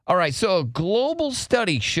All right, so a global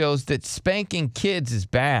study shows that spanking kids is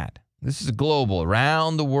bad. This is global,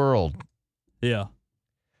 around the world. Yeah.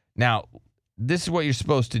 Now, this is what you're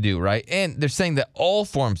supposed to do, right? And they're saying that all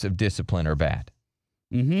forms of discipline are bad.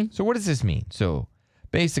 Mm-hmm. So what does this mean? So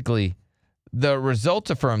basically, the results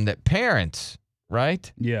affirm that parents,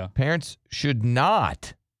 right? Yeah. Parents should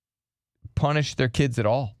not punish their kids at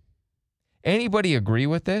all. Anybody agree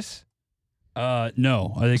with this?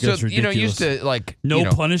 No, I think that's ridiculous. Used to no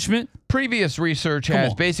punishment? Previous research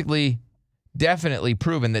has basically definitely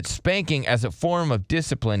proven that spanking as a form of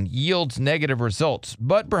discipline yields negative results.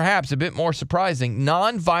 But perhaps a bit more surprising,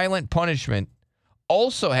 nonviolent punishment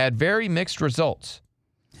also had very mixed results.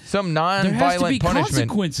 Some nonviolent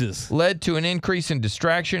punishment led to an increase in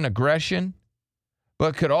distraction, aggression,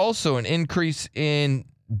 but could also an increase in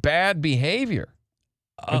bad behavior.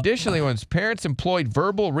 Additionally, when parents employed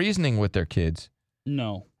verbal reasoning with their kids,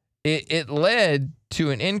 it led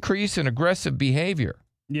to an increase in aggressive behavior.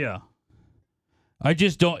 Yeah. I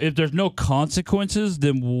just don't. If there's no consequences,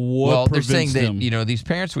 then what? Well, they're prevents saying them? that these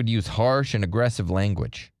parents would use harsh and aggressive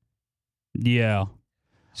language. Yeah.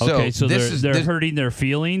 Okay, so they're hurting their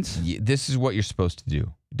feelings. This is what you're supposed to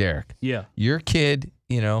do, Derek. Yeah. Your kid,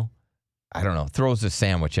 I don't know, throws a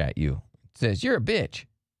sandwich at you. Says you're a bitch.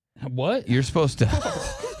 What? You're supposed to.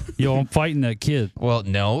 Yo, I'm fighting that kid. Well,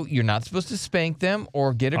 no, you're not supposed to spank them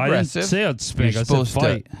or get aggressive. I didn't say I'd spank. I said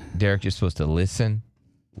fight. Derek, you're supposed to listen,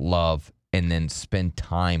 love, and then spend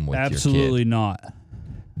time with your kid. Absolutely not.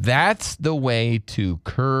 That's the way to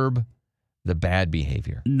curb the bad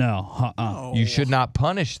behavior. No. You should not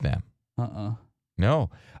punish them.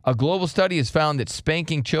 No. A global study has found that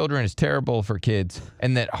spanking children is terrible for kids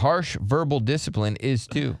and that harsh verbal discipline is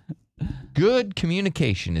too. Good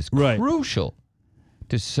communication is crucial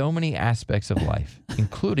to so many aspects of life,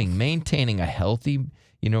 including maintaining a healthy,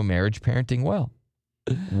 marriage parenting well.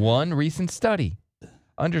 One recent study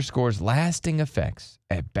underscores lasting effects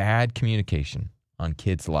of bad communication on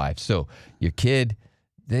kids' lives. So your kid,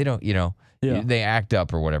 they don't, they act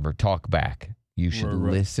up or whatever, talk back. You should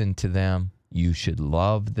listen to them. You should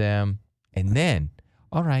love them. And then,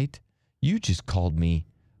 all right, you just called me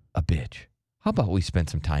a bitch. How about we spend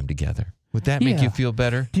some time together? Would that make you feel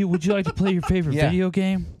better? Dude, would you like to play your favorite video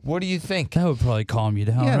game? What do you think? That would probably calm you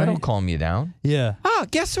down, right? That'll calm you down. Yeah. Oh,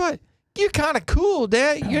 guess what? You're kind of cool,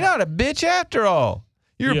 Dad. You're not a bitch after all.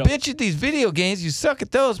 You're a bitch at these video games. You suck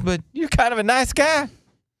at those, but you're kind of a nice guy.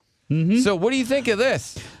 Mm-hmm. So what do you think of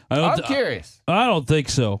this? I'm curious. I don't think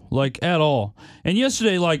so, at all. And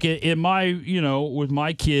yesterday, in my, with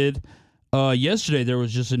my kid, yesterday there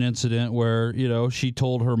was just an incident where, she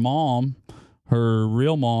told her mom, her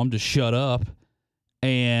real mom, to shut up.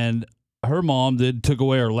 And her mom then took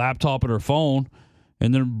away her laptop and her phone.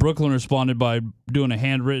 And then Brooklyn responded by doing a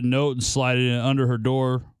handwritten note and sliding it under her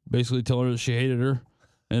door, basically telling her that she hated her.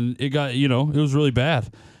 And it got, it was really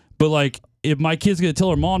bad. But, if my kid's going to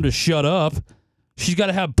tell her mom to shut up, she's got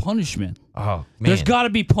to have punishment. Oh, man. There's got to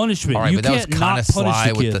be punishment. All right, you but that can't was kind of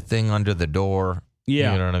sly with kid. the thing under the door.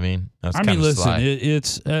 Yeah. You know what I mean? Listen,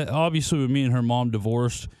 it's obviously with me and her mom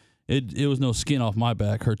divorced, it was no skin off my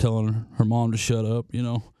back, her telling her mom to shut up,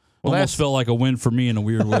 Almost felt like a win for me in a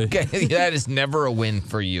weird way. Okay, that is never a win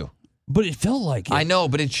for you. But it felt like it. I know,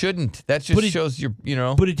 but it shouldn't. That just shows your,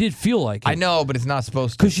 But it did feel like it. I know, but it's not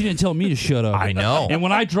supposed to. Because she didn't tell me to shut up. I know. And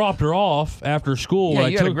when I dropped her off after school,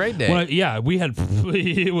 you had a great day. We had,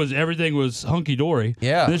 everything was hunky dory.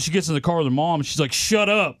 Yeah. And then she gets in the car with her mom, and she's like, "Shut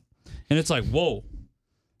up!" And it's like, whoa.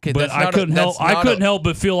 Okay, but I couldn't help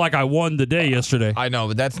but feel like I won the day yesterday. I know,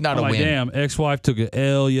 but that's not a my win. Damn, ex-wife took an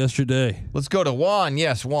L yesterday. Let's go to Juan.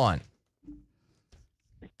 Yes, Juan.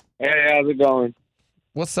 Hey, how's it going?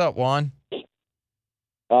 What's up, Juan?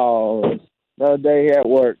 Oh, the other day at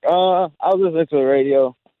work. I was listening to the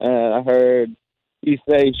radio, and I heard you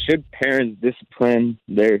say, should parents discipline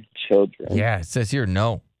their children? Yeah, it says here,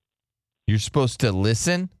 no. You're supposed to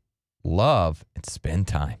listen, love, and spend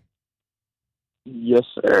time. Yes,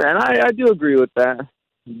 sir. And I do agree with that.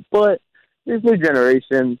 But this new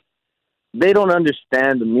generation, they don't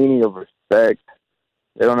understand the meaning of respect.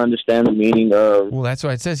 They don't understand the meaning of... Well, that's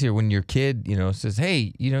why it says here, when your kid, says,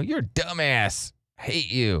 hey, you're a dumbass.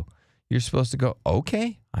 Hate you. You're supposed to go,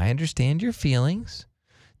 okay, I understand your feelings.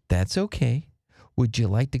 That's okay. Would you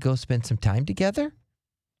like to go spend some time together?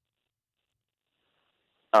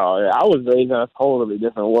 Oh, yeah, I was raised in a totally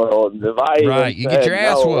different world. If I you get your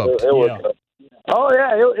ass whooped. It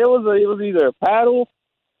was either a paddle,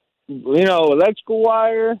 electrical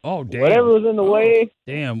wire. Oh, damn. Whatever was in the way.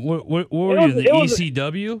 Damn. What were you, the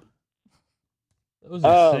ECW? That was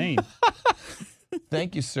insane.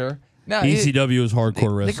 Thank you, sir. Now, ECW is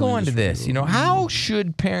hardcore wrestling. They go into this. How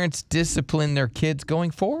should parents discipline their kids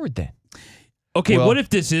going forward then? Okay, what if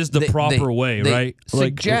this is the proper way, right?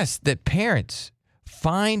 Suggest that parents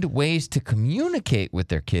find ways to communicate with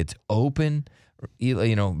their kids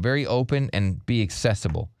very open and be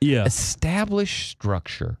accessible. Yeah. Establish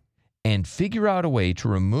structure and figure out a way to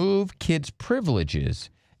remove kids' privileges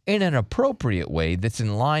in an appropriate way that's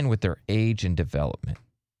in line with their age and development.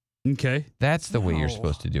 Okay. That's the way you're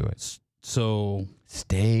supposed to do it. So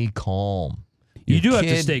stay calm. You do have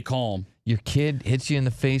to stay calm. Your kid hits you in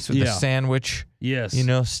the face with a sandwich. Yes.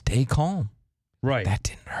 Stay calm. Right. That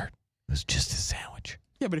didn't hurt. It was just a sandwich.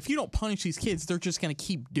 Yeah, but if you don't punish these kids, they're just going to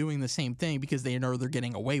keep doing the same thing because they know they're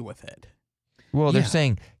getting away with it. Well, they're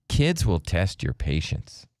saying kids will test your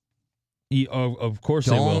patience. Of course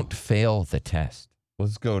they will. Don't fail the test.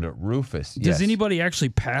 Let's go to Rufus. Does anybody actually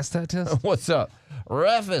pass that test? What's up?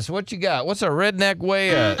 Rufus, what you got? What's a redneck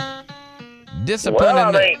way of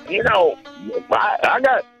disciplining? Well, I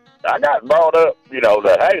got brought up,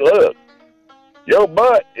 that, hey, look, your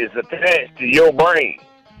butt is attached to your brain.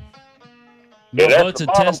 Your butt's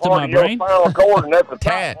attached to my brain? Spinal cord, and that's the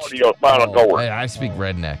top part of your spinal cord. Hey, I speak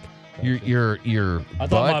redneck. Your I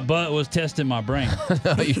thought my butt was testing my brain.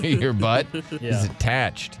 Your butt is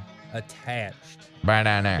attached. Attached. Right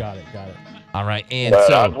down there. Got it. All right, and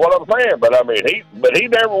that's what I'm saying. But I mean, he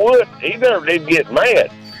never would. He never did get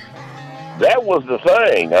mad. That was the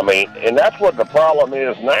thing. I mean, and that's what the problem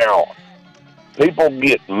is now. People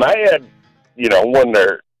get mad, when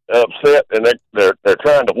they're upset and they're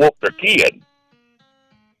trying to whoop their kid.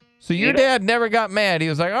 So your dad never got mad. He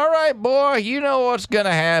was like, all right, boy, you know what's going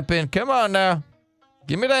to happen. Come on now.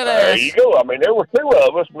 Give me that ass. There you go. I mean, there were two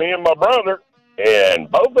of us, me and my brother, and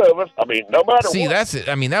both of us, I mean, no matter what. See, that's it.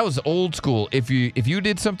 I mean, that was old school. If you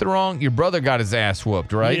did something wrong, your brother got his ass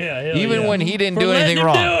whooped, right? Yeah. Even when he didn't do anything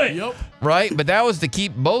wrong. Yep. Right? But that was to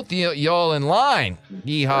keep both y'all in line.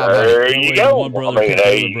 Yeehaw, there buddy. you go. One brother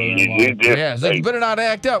I mean, So you better not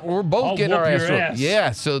act up. We're both I'll getting our whoop ass your whooped. ass.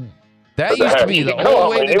 Yeah, so that used to be the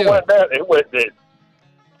old way to do it.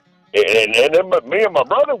 And then me and my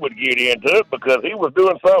brother would get into it because he was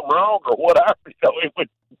doing something wrong or whatever.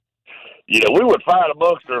 We would fight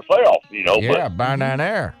amongst ourselves, Yeah, burn down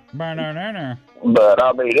there. Burn down. But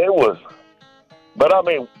I mean,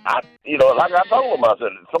 like I told him, I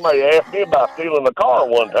said, somebody asked me about stealing a car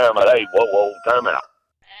one time. I said, hey, whoa, time out.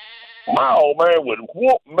 My old man would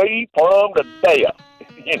whoop me from the death.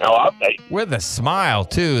 I'll tell you. With a smile,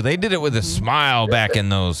 too. They did it with a smile back in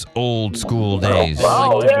those old school days.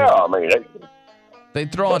 Oh, yeah. I mean, they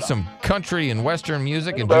throw on some country and western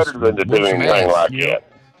music and better just than to do anything like that.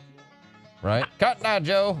 Right? Cotton Eye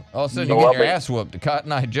Joe. All of a sudden, you get your ass whooped to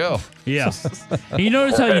Cotton Eye Joe. Yeah. You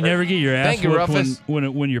notice how you never get your ass Thank you, whooped Rufus.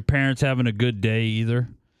 when your parents having a good day either?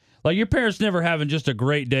 Like, your parents never having just a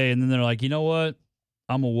great day, and then they're like, you know what?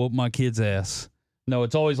 I'm going to whoop my kid's ass. No,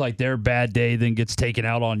 it's always like their bad day then gets taken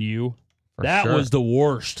out on you. That was the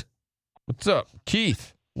worst. What's up,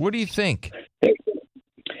 Keith? What do you think? Hey,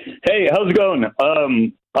 how's it going?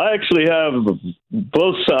 I actually have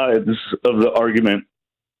both sides of the argument,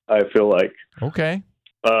 I feel like. Okay.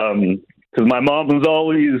 Because my mom was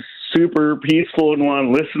always super peaceful and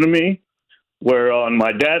wanted to listen to me, where on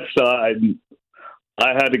my dad's side, I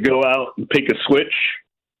had to go out and pick a switch.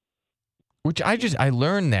 Which I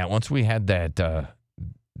learned that once we had that,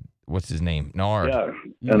 what's his name? Nard. Yeah.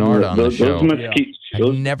 Nard on the show. Those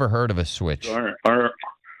I've never heard of a switch. Or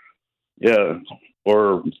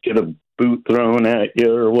get a boot thrown at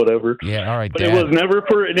you or whatever. Yeah, all right, But Dad. it was never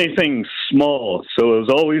for anything small, so it was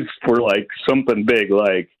always for, like, something big,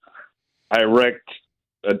 like I wrecked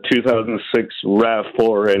a 2006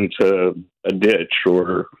 RAV4 into a ditch,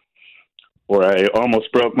 or I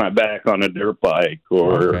almost broke my back on a dirt bike,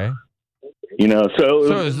 or... Okay.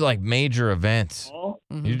 So it was like major events.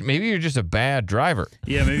 Maybe you're just a bad driver.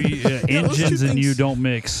 Yeah, maybe engines and you don't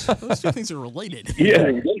mix. Those two things are related.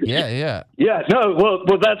 Yeah. No, well,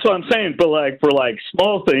 that's what I'm saying. But for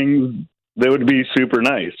small things, they would be super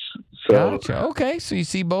nice. So Gotcha. Okay, so you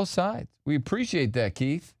see both sides. We appreciate that,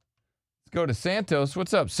 Keith. Let's go to Santos.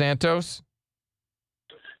 What's up, Santos?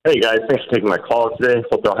 Hey, guys. Thanks for taking my call today.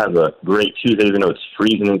 Hope y'all have a great Tuesday, even though it's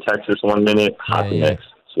freezing in Texas one minute. Hot the next.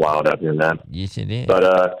 It's wild out here, man. Yes, it is. But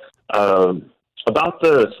about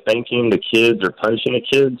the spanking the kids or punishing the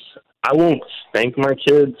kids, I won't spank my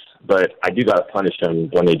kids, but I do got to punish them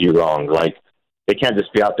when they do wrong. Like, they can't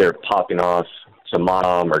just be out there popping off to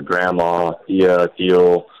mom or grandma, Thea,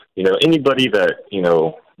 Theo, anybody that,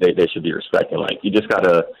 they should be respecting. Like, you just got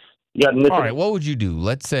to... All right, what would you do?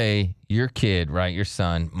 Let's say your kid, right, your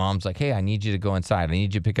son, mom's like, hey, I need you to go inside. I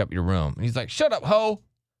need you to pick up your room. And he's like, shut up, ho.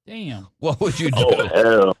 Damn. What would you do? Oh,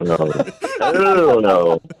 hell no. Hell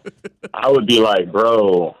no. I would be like,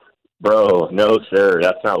 bro, no, sir.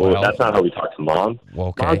 That's not how we talk to mom.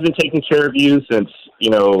 Okay. Mom's been taking care of you since,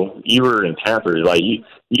 you were in Pampers. Like,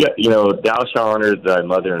 thou shalt honor thy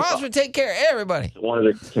mother and Mom's father. would take care of everybody. One of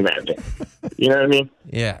the commandments. You know what I mean?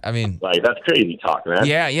 Yeah, I mean. Like, that's crazy talk, man.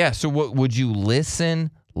 Yeah. So what would you listen,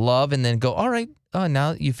 love, and then go, all right,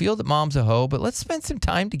 now you feel that mom's a hoe, but let's spend some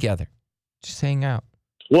time together. Just hang out.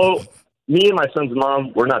 Well, me and my son's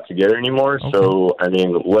mom, we're not together anymore. Okay. So, I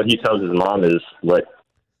mean, what he tells his mom is what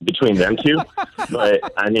between them two. But,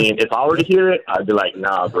 I mean, if I were to hear it, I'd be like,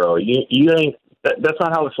 nah, bro, you ain't, that's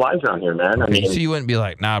not how it flies around here, man. Okay, I mean, so you wouldn't be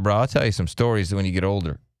like, nah, bro, I'll tell you some stories when you get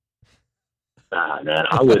older. Nah, man,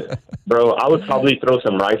 I would probably throw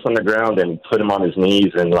some rice on the ground and put him on his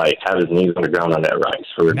knees and, like, have his knees on the ground on that rice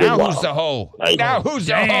for a good while. Now who's the hoe? Like, now who's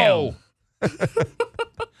the hoe?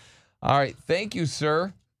 All right, thank you,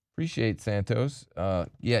 sir. Appreciate Santos.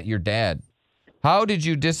 Your dad. How did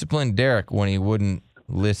you discipline Derek when he wouldn't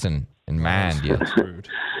listen and mind you?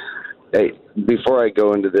 Hey, before I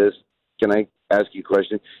go into this, can I ask you a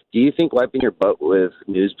question? Do you think wiping your butt with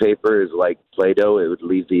newspaper is like Play-Doh? It would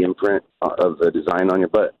leave the imprint of the design on your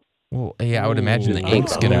butt? Well, yeah, I would imagine the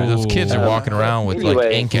ink's gonna. Those kids are walking around with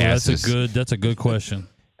like ink asses. That's a good question.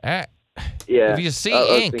 Yeah, if you see I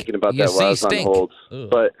ink, was thinking about you that while I see was stink. on hold.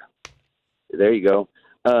 But there you go.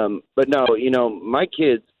 But no, my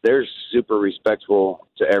kids, they're super respectful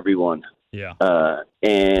to everyone. Yeah.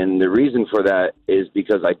 And the reason for that is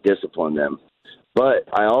because I discipline them. But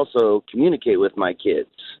I also communicate with my kids.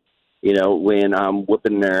 When I'm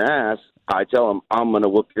whipping their ass, I tell them I'm going to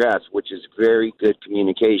whoop your ass, which is very good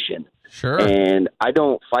communication. Sure. And I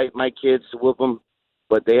don't fight my kids to whoop them.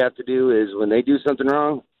 What they have to do is when they do something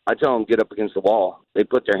wrong, I tell them get up against the wall. They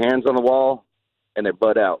put their hands on the wall and their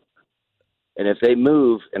butt out. And if they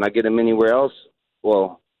move and I get them anywhere else,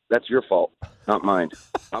 well, that's your fault, not mine.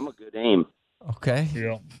 I'm a good aim. Okay.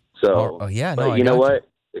 Yeah. So, no, you know what?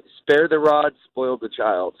 Spare the rod, spoil the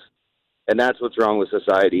child. And that's what's wrong with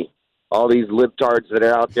society. All these libtards that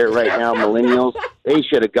are out there right now, millennials, they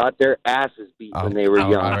should have got their asses beat when they were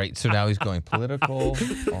young. All right, so now he's going political.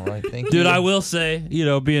 All right, thank you. Dude, I will say,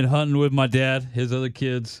 being hunting with my dad, his other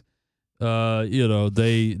kids,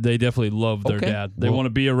 they definitely love their dad. They want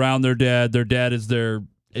to be around their dad. Their dad is their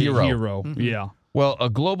hero. Mm-hmm. Yeah. Well, a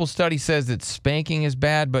global study says that spanking is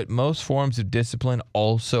bad, but most forms of discipline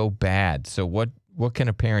also bad. So what can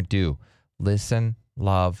a parent do? Listen,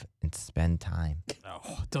 love, and spend time. No,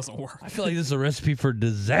 it doesn't work. I feel like this is a recipe for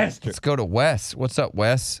disaster. Let's go to Wes. What's up,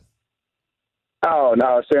 Wes? Oh,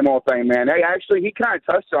 no, same old thing, man. Hey, actually, he kind of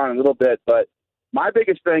touched on it a little bit, but my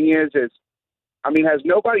biggest thing is, has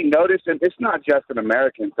nobody noticed, and it's not just an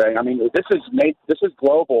American thing. I mean, this is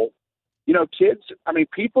global. Kids,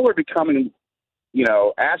 people are becoming,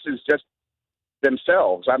 asses just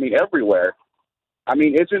themselves. Everywhere.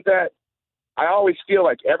 Isn't that, I always feel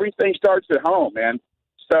like everything starts at home, man.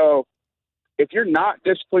 So if you're not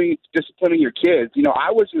disciplining your kids,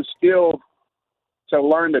 I was instilled to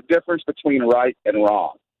learn the difference between right and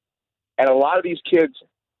wrong. And a lot of these kids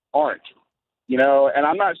aren't, and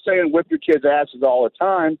I'm not saying whip your kids' asses all the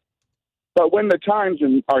time, but when the times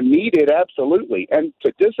are needed, absolutely. And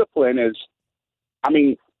to discipline is,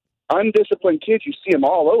 undisciplined kids, you see them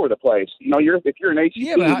all over the place. If you're an HEC.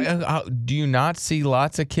 Yeah, but do you not see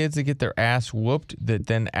lots of kids that get their ass whooped that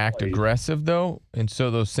then act aggressive, though? And so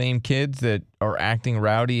those same kids that are acting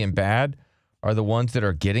rowdy and bad are the ones that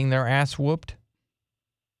are getting their ass whooped?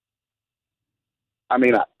 I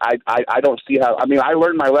don't see how. I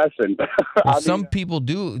learned my lesson. Well, some people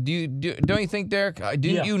do. Don't you think, Derek?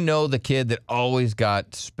 Didn't you know the kid that always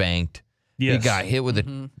got spanked? Yes. He got hit with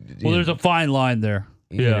Well, there's a fine line there.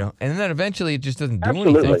 And then eventually it just doesn't do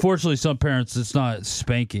anything. Unfortunately, some parents, it's not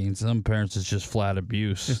spanking. Some parents, it's just flat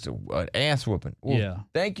abuse. Just an ass whooping. Well, yeah.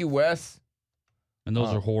 Thank you, Wes. And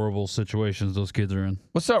those are horrible situations those kids are in.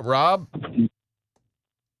 What's up, Rob?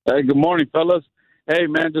 Hey, good morning, fellas. Hey,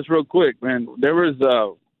 man, just real quick, man. There was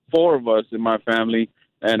 4 of us in my family,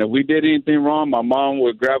 and if we did anything wrong, my mom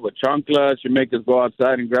would grab a chancla. She'd make us go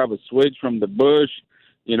outside and grab a switch from the bush,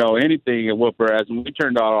 anything, and whoop her ass. And we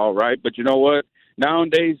turned out all right. But you know what?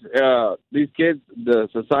 Nowadays, these kids, the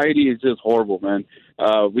society is just horrible, man.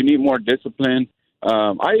 We need more discipline.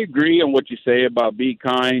 I agree on what you say about be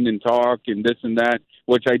kind and talk and this and that,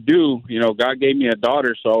 which I do. God gave me a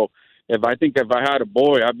daughter, so if I had a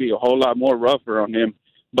boy, I'd be a whole lot more rougher on him.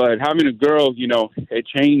 But having a girl, it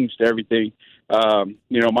changed everything.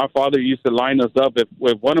 My father used to line us up.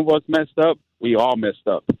 If one of us messed up, we all messed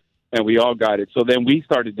up, and we all got it. So then we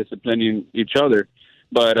started disciplining each other.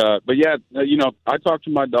 But yeah, I talk to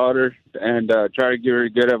my daughter and try to give her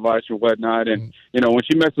good advice or whatnot. And when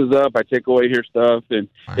she messes up, I take away her stuff, and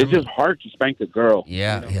it's just hard to spank a girl.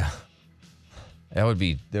 Yeah. That would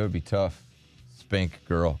be tough. Spank a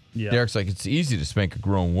girl. Yeah. Derek's like, it's easy to spank a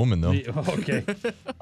grown woman though. Okay.